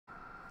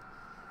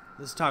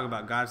let's talk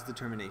about God's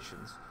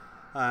determinations.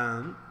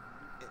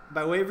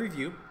 By way of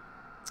review,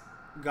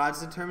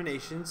 God's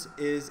determinations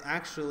is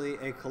actually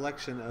a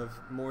collection of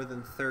more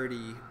than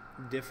 30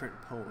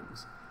 different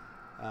poems.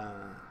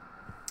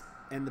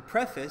 And the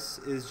preface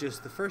is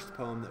just the first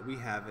poem that we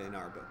have in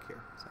our book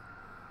here. So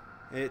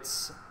it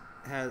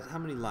has how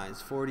many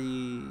lines?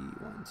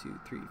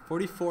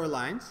 44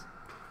 lines.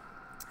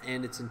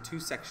 And it's in 2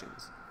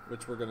 sections,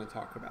 which we're going to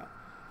talk about.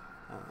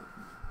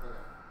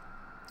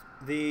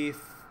 The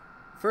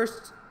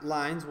first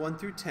lines 1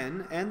 through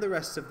 10 and the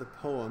rest of the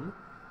poem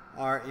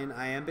are in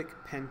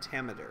iambic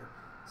pentameter.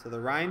 So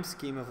the rhyme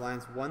scheme of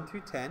lines 1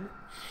 through 10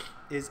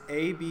 is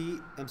A,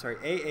 B,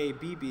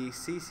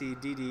 C, C,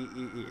 D, D,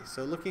 E, E.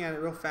 So looking at it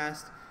real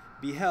fast: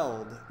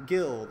 beheld,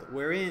 gild,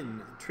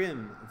 wherein,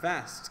 trim,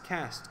 vast,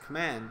 cast,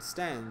 command,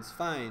 stands,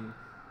 fine,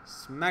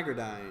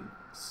 smaragdine.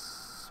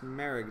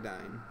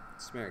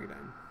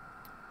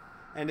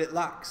 And it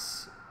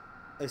locks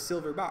a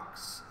silver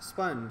box,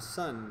 spun,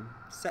 sun,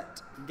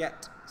 set,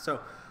 get.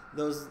 So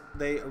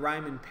they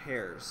rhyme in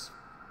pairs.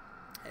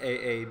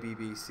 A, B,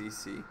 B, C,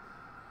 C.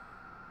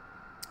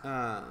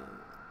 So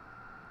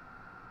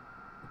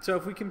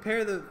if we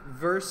compare the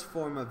verse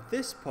form of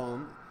this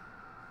poem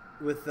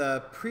with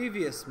the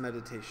previous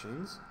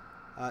meditations,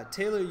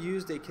 Taylor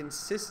used a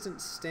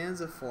consistent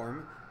stanza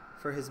form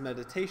for his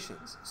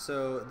meditations.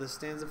 So the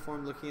stanza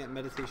form looking at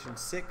meditation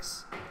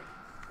 6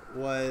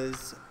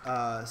 was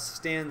a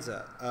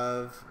stanza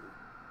of,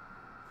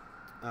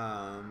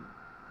 I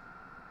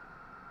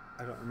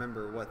don't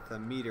remember what the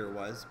meter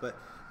was, but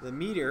the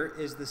meter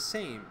is the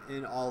same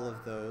in all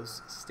of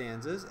those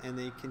stanzas, and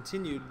they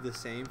continued the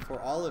same for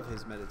all of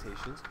his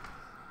meditations.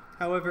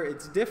 However,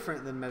 it's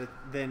different than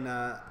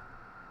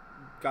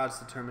God's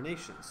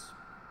determinations.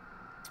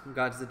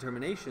 God's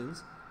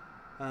determinations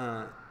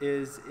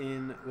is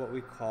in what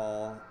we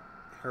call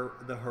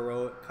the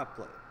heroic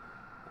couplet.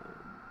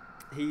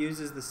 He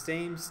uses the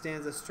same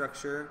stanza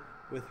structure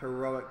with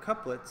heroic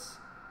couplets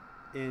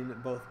in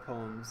both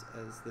poems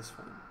as this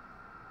one.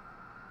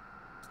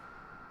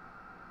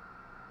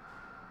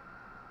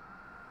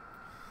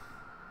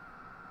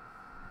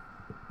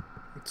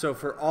 So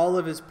for all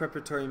of his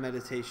preparatory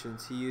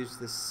meditations, he used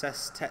the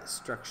sestet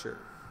structure.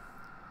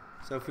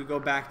 So if we go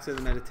back to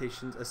the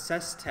meditations, a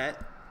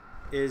sestet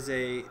is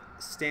a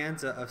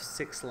stanza of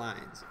 6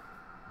 lines.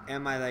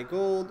 Am I thy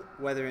gold,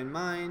 whether in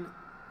mine?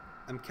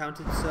 I'm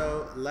counted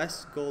so,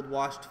 less gold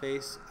washed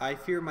face, I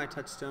fear my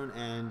touchstone,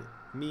 and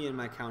me and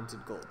my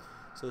counted gold.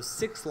 So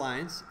 6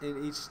 lines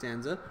in each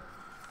stanza.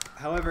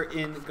 However,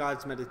 in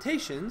God's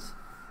meditations,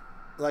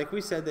 like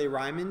we said, they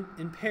rhyme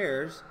in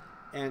pairs,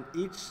 and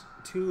each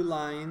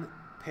 2-line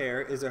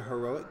pair is a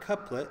heroic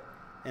couplet,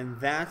 and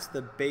that's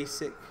the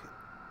basic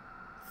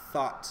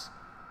thought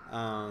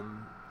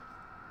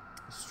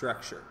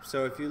structure.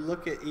 So if you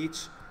look at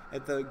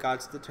the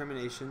God's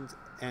determinations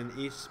and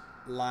each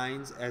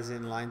lines as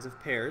in lines of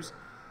pairs,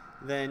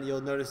 then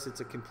you'll notice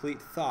it's a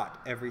complete thought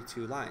every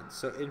 2 lines.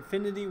 So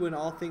infinity, when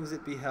all things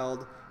it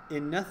beheld,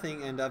 in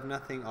nothing and of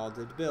nothing all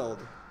did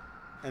build.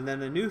 And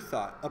then a new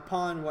thought: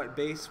 upon what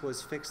base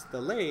was fixed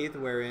the lathe,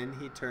 wherein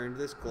he turned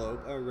this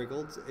globe, or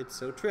wriggled it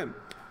so trim.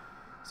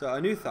 So a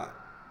new thought.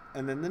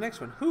 And then the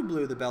next one: who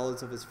blew the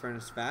bellows of his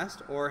furnace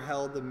fast, or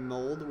held the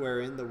mold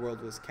wherein the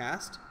world was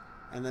cast?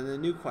 And then a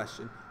new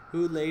question: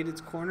 who laid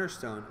its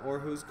cornerstone, or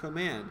whose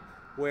command,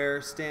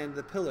 where stand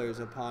the pillars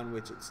upon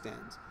which it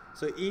stands?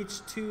 So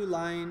each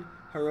 2-line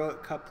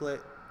heroic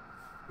couplet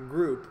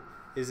group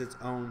is its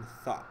own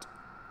thought.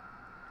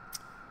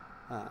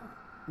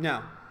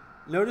 Now,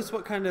 notice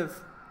what kind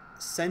of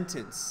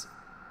sentence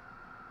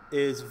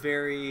is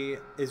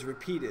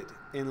repeated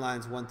in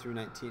lines 1 through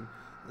 19.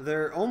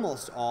 They're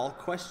almost all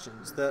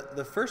questions.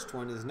 The first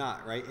one is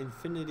not, right?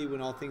 Infinity, when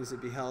all things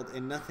it beheld,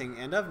 in nothing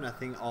and of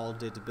nothing all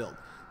did build.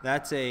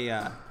 That's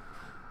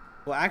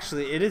well,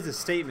 actually, it is a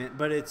statement,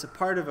 but it's a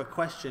part of a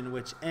question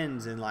which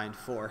ends in line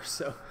 4.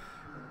 So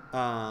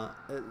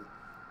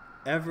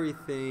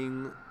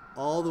everything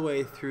all the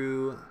way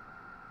through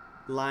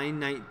line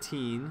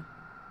 19,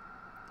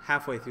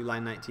 halfway through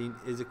line 19,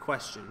 is a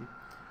question.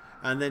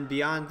 And then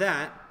beyond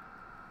that,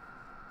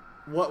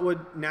 what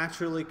would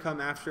naturally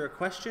come after a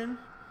question?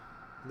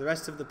 The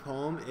rest of the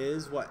poem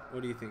is what?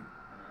 What do you think?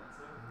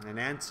 An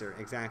answer,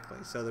 exactly.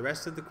 So the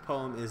rest of the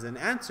poem is an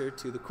answer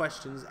to the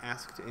questions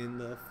asked in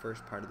the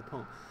first part of the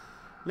poem.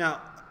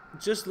 Now,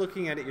 just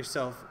looking at it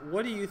yourself,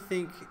 what do you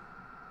think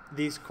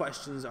these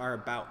questions are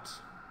about? It's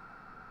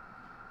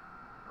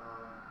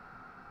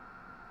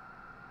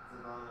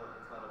about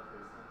a person.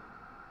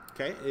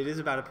 Okay, it is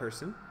about a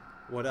person.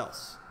 What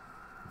else?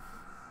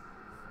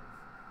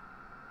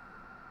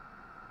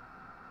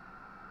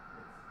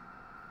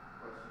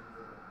 The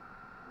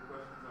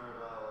questions are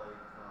about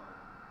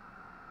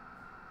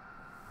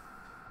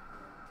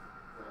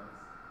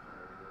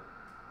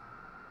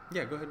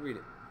Yeah, go ahead and read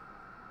it.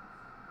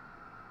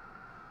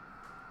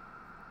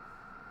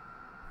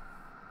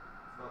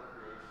 It's about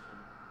creation.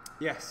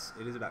 Yes,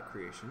 it is about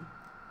creation.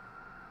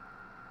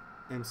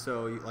 And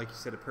so, like you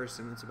said, a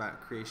person, it's about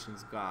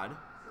creation's God. So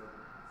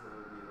it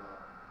would be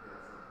about,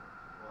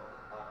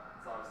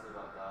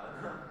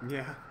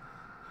 Yeah.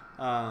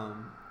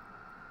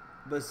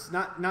 But it's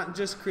not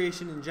just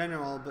creation in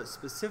general, but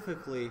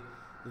specifically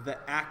the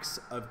acts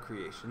of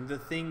creation, the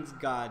things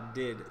God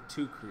did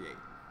to create,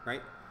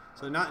 right?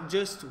 So not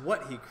just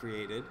what he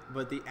created,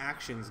 but the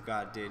actions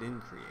God did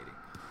in creating.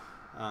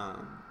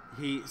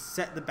 He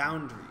set the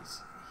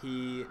boundaries.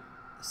 He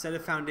set a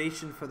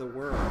foundation for the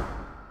world.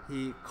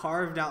 He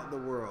carved out the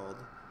world.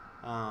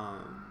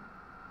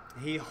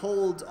 He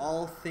holds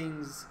all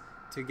things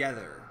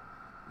together.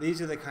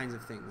 These are the kinds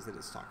of things that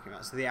it's talking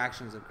about. So the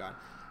actions of God.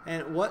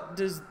 And what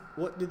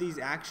do these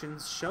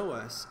actions show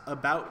us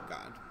about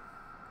God?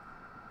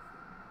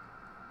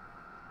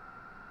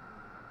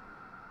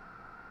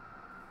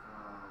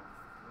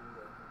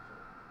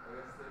 I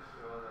guess they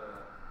show that.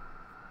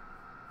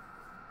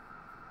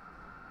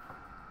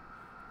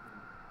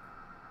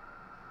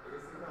 I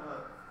guess they kind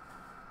of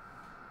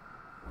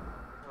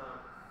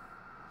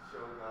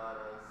show God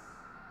as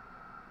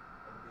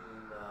a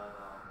being that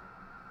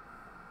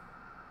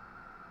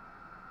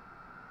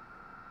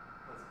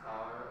has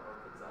power or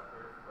puts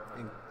effort or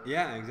has effort.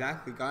 Yeah,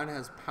 exactly. God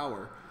has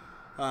power.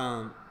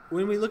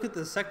 When we look at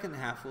the second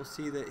half, we'll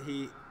see that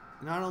he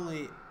not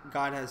only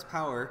God has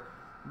power,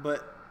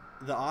 but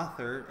the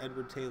author,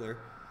 Edward Taylor,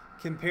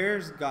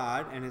 compares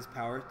God and his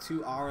power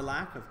to our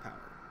lack of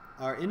power,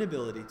 our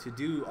inability to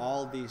do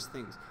all these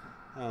things.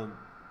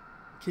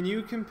 Can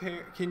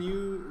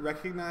you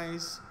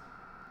recognize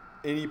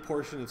any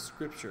portion of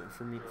Scripture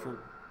from?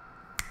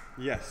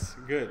 Yes,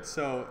 good.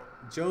 So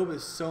Job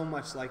is so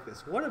much like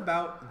this. What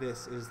about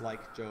this is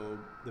like Job,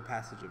 the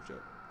passage of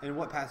Job? And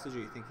what passage are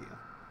you thinking of?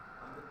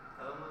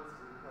 I don't know the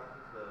specific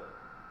passage, but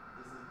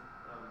this is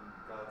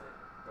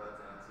God's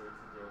answer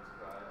to Job's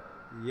cry.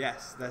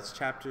 Yes, that's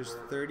chapters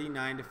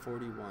 39 to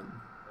 41. Like,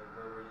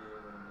 where were you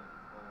when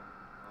from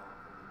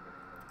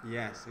the beginning?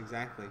 Yes,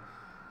 exactly.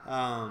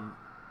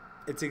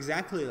 It's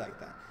exactly like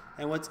that.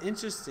 And what's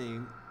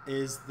interesting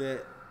is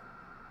that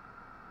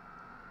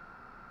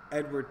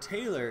Edward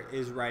Taylor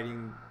is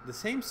writing the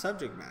same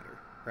subject matter,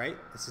 right?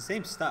 It's the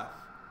same stuff,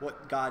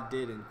 what God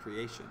did in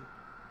creation.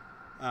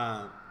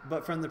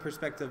 But from the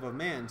perspective of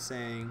man,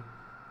 saying,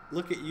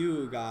 look at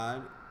you,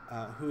 God,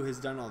 who has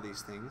done all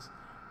these things.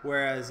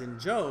 Whereas in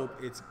Job,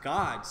 it's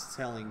God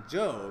telling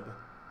Job,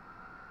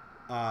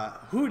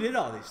 who did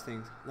all these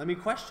things? Let me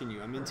question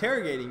you. I'm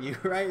interrogating you,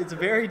 right? It's a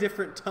very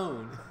different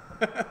tone.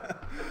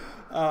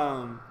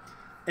 And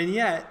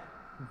yet,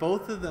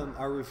 both of them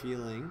are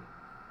revealing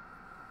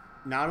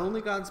not only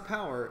God's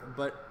power,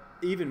 but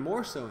even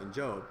more so in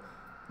Job,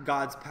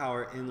 God's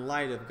power in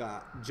light of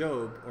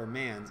Job or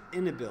man's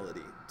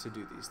inability to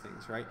do these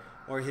things, right?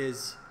 Or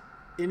his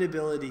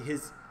inability,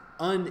 his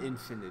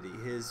uninfinity,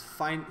 his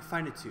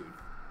finitude,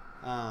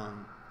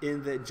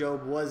 in that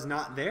Job was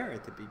not there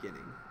at the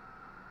beginning,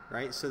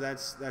 right? So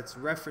that's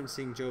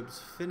referencing Job's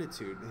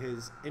finitude,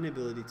 his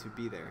inability to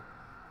be there.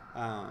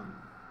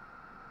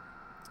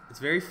 It's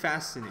very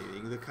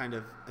fascinating, the kind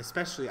of,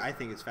 especially I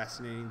think it's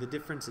fascinating, the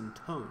difference in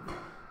tone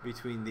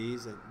between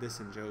this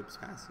and Job's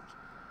passage.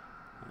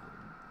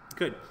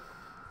 Good.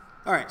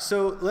 All right,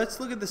 so let's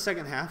look at the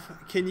second half.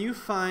 Can you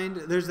find,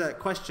 there's that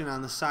question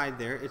on the side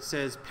there. It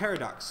says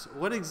paradox.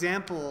 What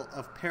example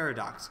of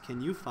paradox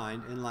can you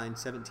find in line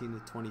 17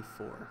 to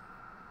 24?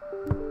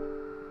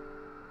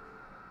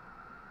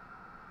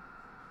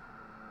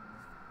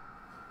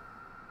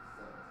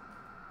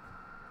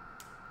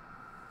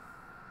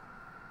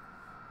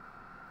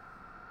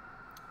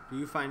 Do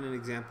you find an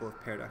example of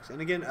paradox?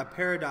 And again, a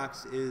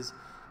paradox is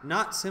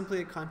not simply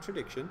a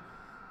contradiction,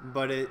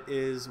 but it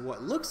is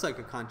what looks like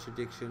a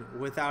contradiction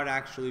without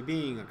actually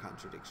being a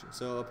contradiction.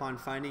 So upon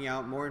finding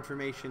out more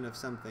information of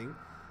something,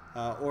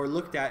 or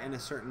looked at in a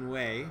certain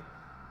way,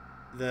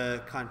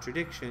 the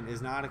contradiction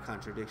is not a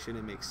contradiction.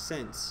 It makes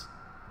sense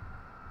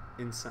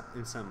in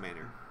some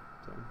manner.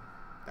 So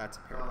that's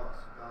a paradox.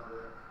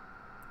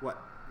 What?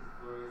 His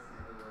glorious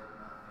handiwork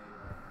not made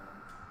by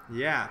hands.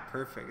 Yeah,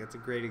 perfect. That's a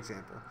great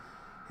example.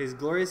 His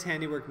glorious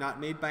handiwork not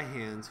made by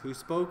hands, who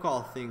spoke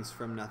all things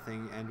from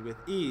nothing, and with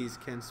ease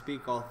can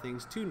speak all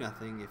things to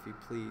nothing if he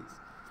please.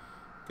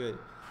 Good.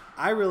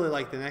 I really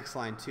like the next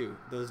line too,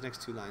 those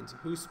next two lines.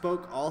 Who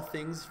spoke all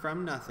things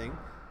from nothing,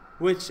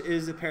 which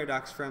is a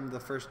paradox from the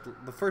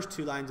first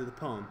two lines of the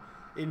poem.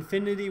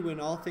 Infinity when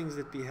all things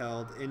it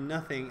beheld, in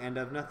nothing and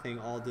of nothing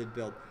all did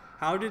build.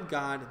 How did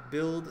God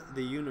build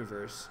the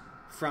universe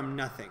from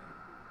nothing,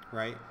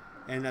 right?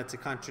 And that's a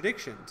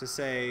contradiction to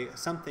say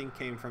something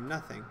came from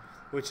nothing,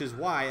 which is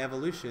why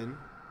evolution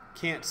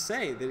can't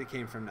say that it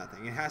came from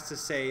nothing. It has to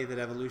say that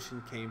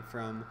evolution came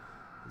from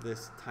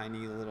this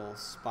tiny little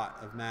spot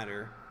of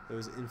matter that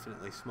was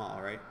infinitely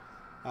small, right?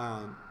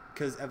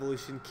 Because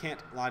evolution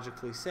can't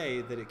logically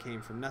say that it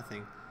came from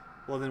nothing.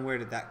 Well, then where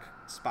did that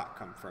spot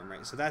come from,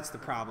 right? So that's the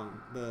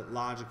problem, the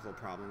logical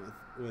problem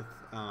with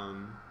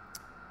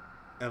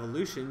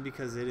evolution,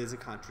 because it is a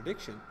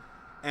contradiction.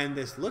 And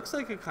this looks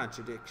like a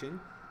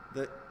contradiction.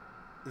 The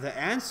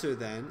answer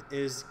then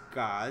is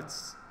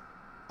God's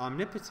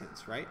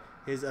omnipotence, right?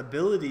 His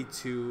ability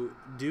to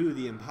do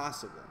the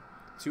impossible,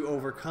 to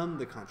overcome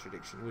the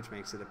contradiction, which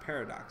makes it a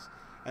paradox.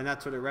 And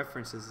that's what it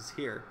references is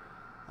here.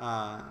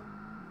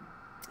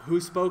 Who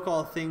spoke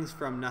all things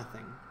from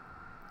nothing.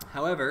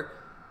 However,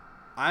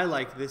 I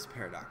like this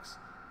paradox.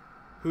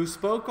 Who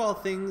spoke all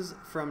things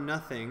from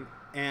nothing,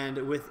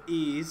 and with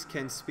ease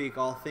can speak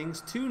all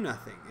things to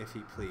nothing, if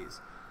he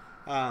please.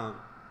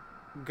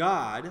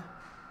 God,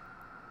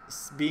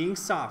 being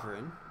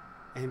sovereign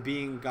and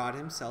being God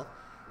himself,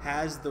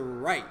 has the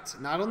right,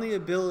 not only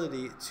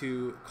ability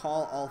to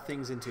call all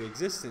things into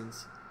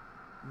existence,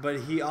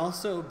 but he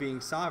also,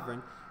 being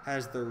sovereign,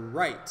 has the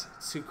right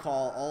to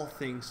call all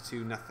things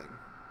to nothing,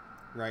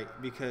 right?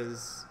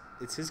 Because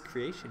it's his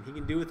creation. He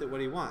can do with it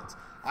what he wants.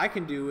 I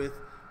can do with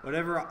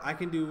whatever I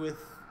can do with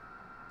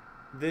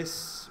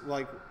this,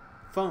 like,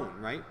 phone,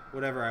 right?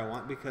 Whatever I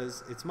want,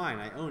 because it's mine.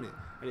 I own it.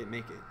 I didn't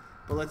make it.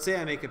 But let's say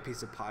I make a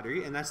piece of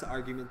pottery, and that's the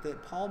argument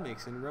that Paul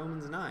makes in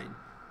Romans 9.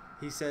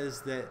 He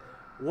says that,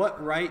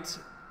 what right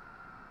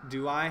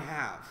do I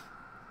have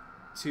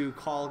to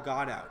call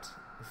God out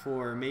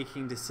for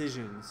making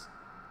decisions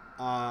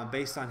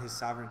based on his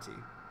sovereignty?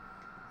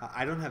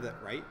 I don't have that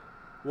right.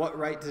 What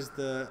right does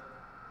the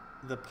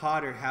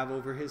potter have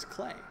over his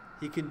clay?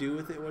 He can do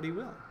with it what he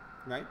will,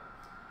 right?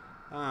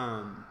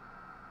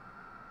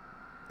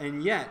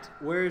 And yet,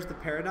 where is the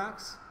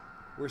paradox?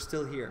 We're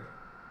still here.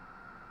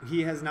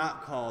 He has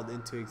not called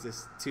into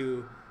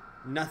to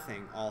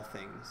nothing all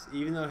things,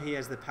 even though he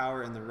has the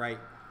power and the right.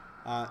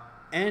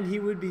 And he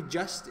would be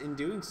just in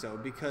doing so,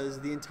 because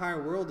the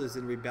entire world is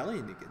in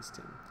rebellion against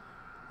him.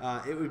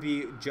 It would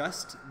be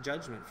just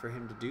judgment for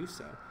him to do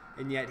so,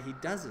 and yet he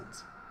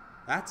doesn't.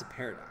 That's a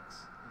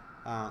paradox.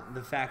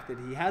 The fact that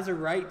he has a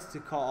right to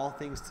call all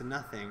things to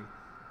nothing,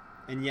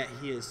 and yet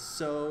he is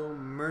so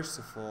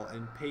merciful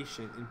and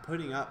patient in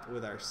putting up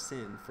with our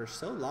sin for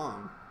so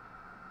long.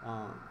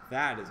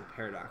 That is a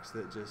paradox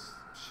that just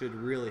should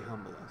really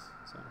humble us.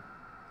 So,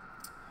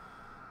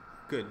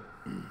 good.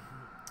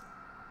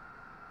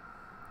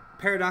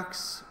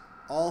 Paradox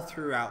all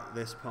throughout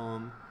this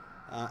poem,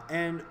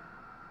 and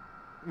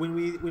when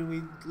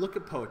we look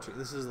at poetry,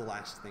 this is the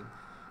last thing.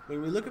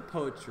 When we look at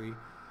poetry,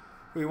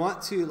 we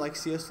want to, like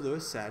C.S.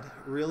 Lewis said,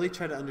 really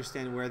try to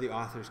understand where the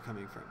author is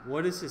coming from.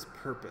 What is his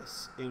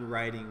purpose in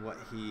writing what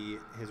he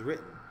has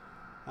written?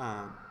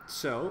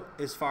 So,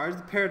 as far as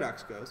the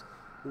paradox goes,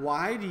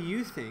 why do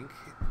you think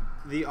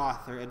the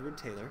author, Edward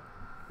Taylor,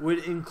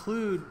 would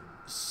include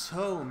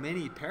so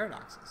many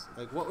paradoxes?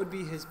 Like, what would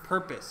be his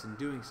purpose in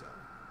doing so?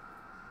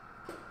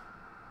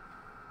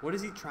 What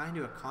is he trying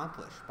to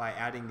accomplish by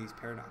adding these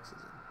paradoxes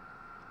in?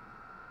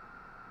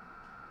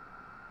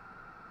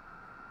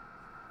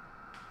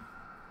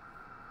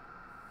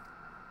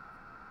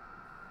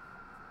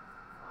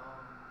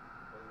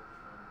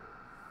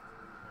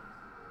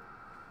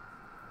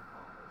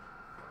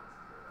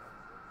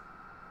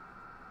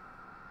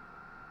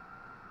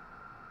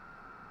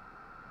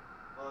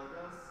 Well, I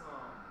guess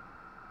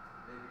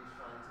maybe he's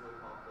trying to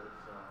accomplish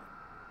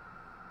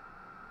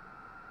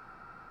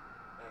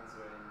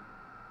answering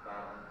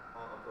battling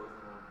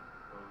opposing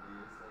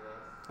worldviews, I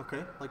guess.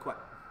 Okay, like what?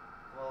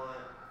 Well, I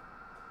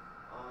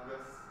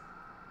guess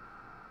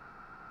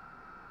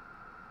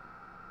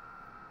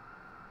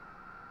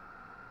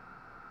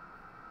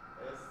I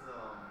guess a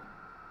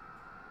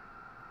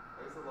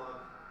lot.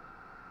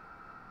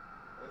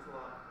 I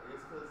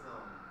guess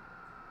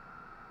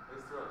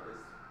because throughout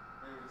history,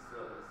 maybe just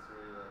throughout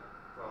history, like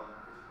problem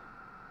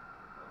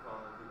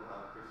that people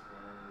have with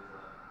Christianity is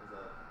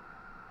that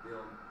they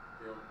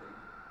don't think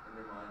in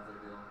their minds, like,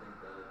 they don't think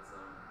that it's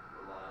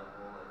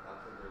reliable. Like, how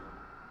could there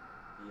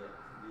be a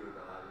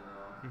God? You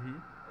know? Mm-hmm.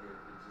 Like,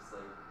 it's just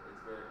like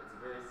it's a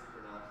very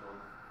supernatural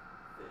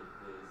faith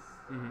based.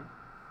 Mm-hmm.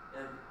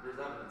 And there's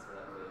evidence for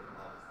that faith,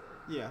 obviously.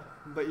 Yeah,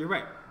 but you're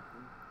right.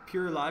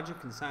 Pure logic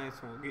and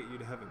science won't get you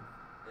to heaven.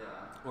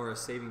 Yeah. Or a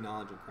saving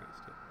knowledge of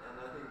Christ. And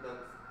I think I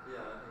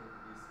think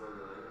you spoke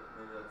of, like,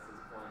 maybe that's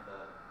his point,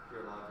 that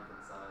pure logic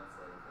and science,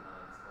 like, cannot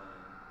explain,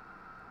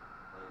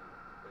 like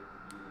the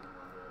beauty and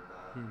wonder of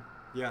God.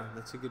 Yeah,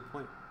 that's a good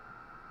point.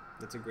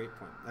 That's a great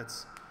point.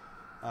 That's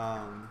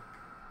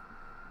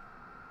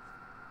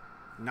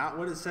not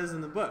what it says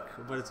in the book,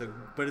 but it's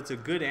a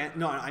good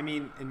no, I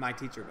mean in my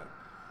teacher book.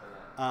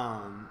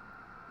 Okay.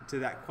 To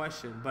that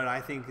question, but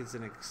I think it's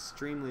an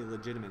extremely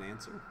legitimate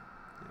answer.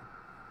 Yeah.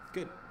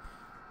 Good.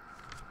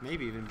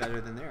 Maybe even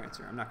better than their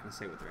answer. I'm not going to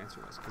say what their answer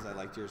was because I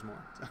liked yours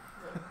more. So.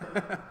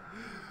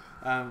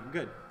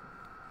 Good.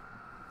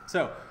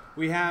 So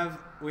we have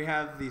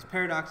these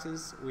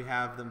paradoxes. We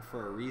have them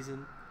for a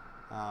reason.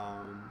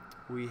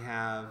 We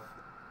have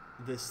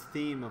this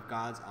theme of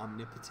God's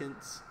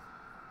omnipotence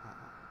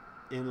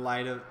in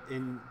light of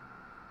in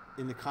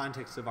the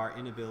context of our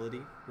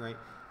inability, right?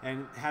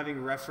 And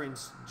having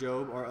referenced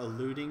Job or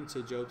alluding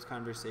to Job's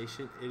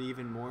conversation, it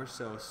even more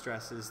so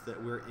stresses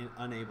that we're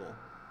unable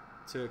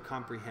to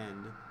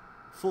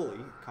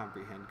fully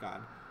comprehend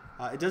God.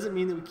 It doesn't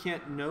mean that we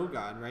can't know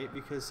God, right?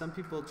 Because some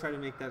people try to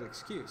make that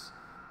excuse.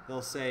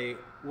 They'll say,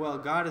 well,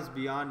 God is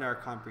beyond our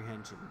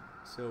comprehension,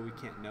 so we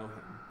can't know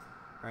him,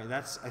 right?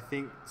 That's, I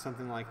think,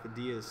 something like the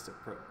deist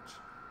approach,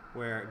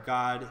 where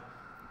God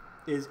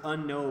is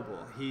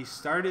unknowable. He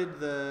started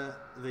the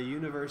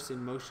universe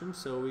in motion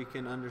so we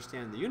can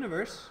understand the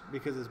universe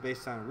because it's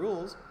based on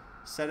rules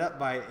set up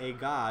by a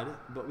God,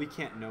 but we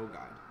can't know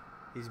God.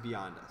 He's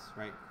beyond us,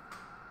 right?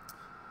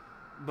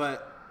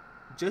 But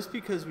just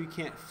because we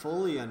can't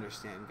fully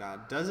understand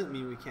God doesn't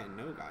mean we can't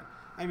know God.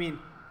 I mean,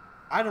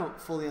 I don't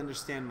fully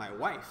understand my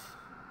wife,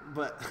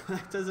 but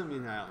that doesn't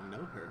mean I don't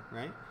know her,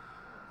 right?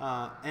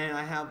 And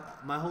I have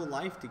my whole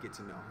life to get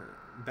to know her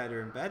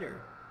better and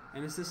better.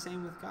 And it's the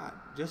same with God.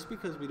 Just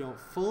because we don't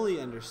fully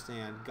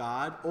understand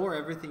God or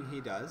everything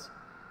he does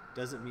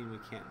doesn't mean we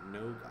can't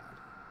know God.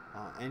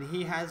 And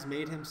he has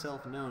made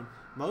himself known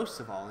most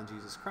of all in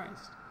Jesus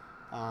Christ,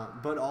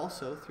 but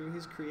also through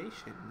his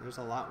creation. There's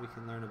a lot we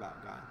can learn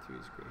about God through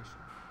his creation.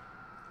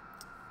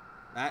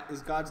 That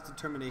is God's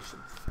determination.